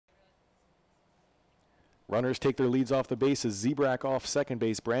Runners take their leads off the bases. Zebrak off second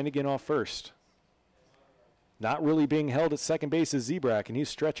base. Brannigan off first. Not really being held at second base is Zebrak, and he's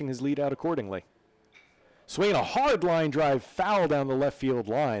stretching his lead out accordingly. Swinging a hard line drive, foul down the left field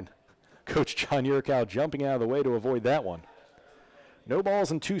line. Coach John Yurkow jumping out of the way to avoid that one. No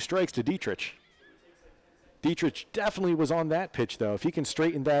balls and 2 strikes to Dietrich. Dietrich definitely was on that pitch, though. If he can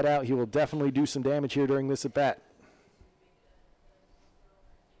straighten that out, he will definitely do some damage here during this at-bat.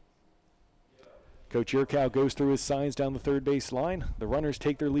 Coach Yurkow goes through his signs down the third base line. The runners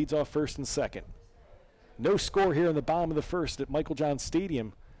take their leads off first and second. No score here in the bottom of the first at Michael John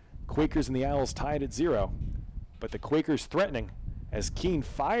Stadium. Quakers and the Owls tied at 0. But the Quakers threatening as Keene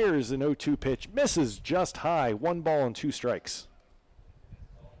fires an 0-2 pitch. Misses just high. 1 ball and 2 strikes.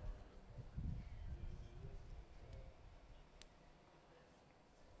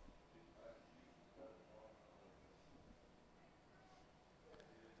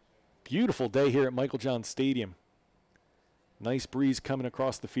 Beautiful day here at Michael John Stadium. Nice breeze coming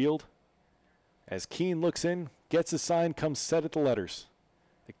across the field. As Keene looks in, gets his sign, comes set at the letters.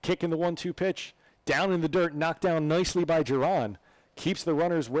 The kick in the 1-2 pitch. Down in the dirt, knocked down nicely by Geron. Keeps the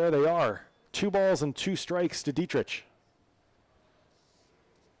runners where they are. 2 balls and 2 strikes to Dietrich.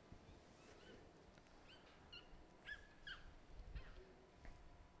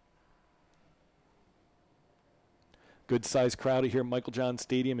 Good-sized crowd here at Michael John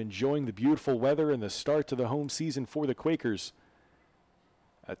Stadium enjoying the beautiful weather and the start to the home season for the Quakers.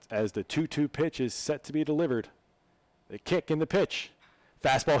 As the 2-2 pitch is set to be delivered. The kick in the pitch.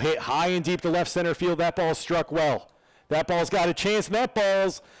 Fastball hit high and deep to left center field. That ball struck well. That ball's got a chance, and that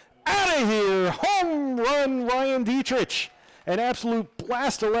ball's out of here. Home run, Ryan Dietrich. An absolute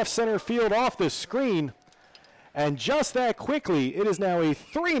blast to left center field off the screen. And just that quickly, it is now a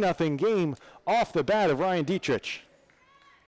 3-0 game off the bat of Ryan Dietrich.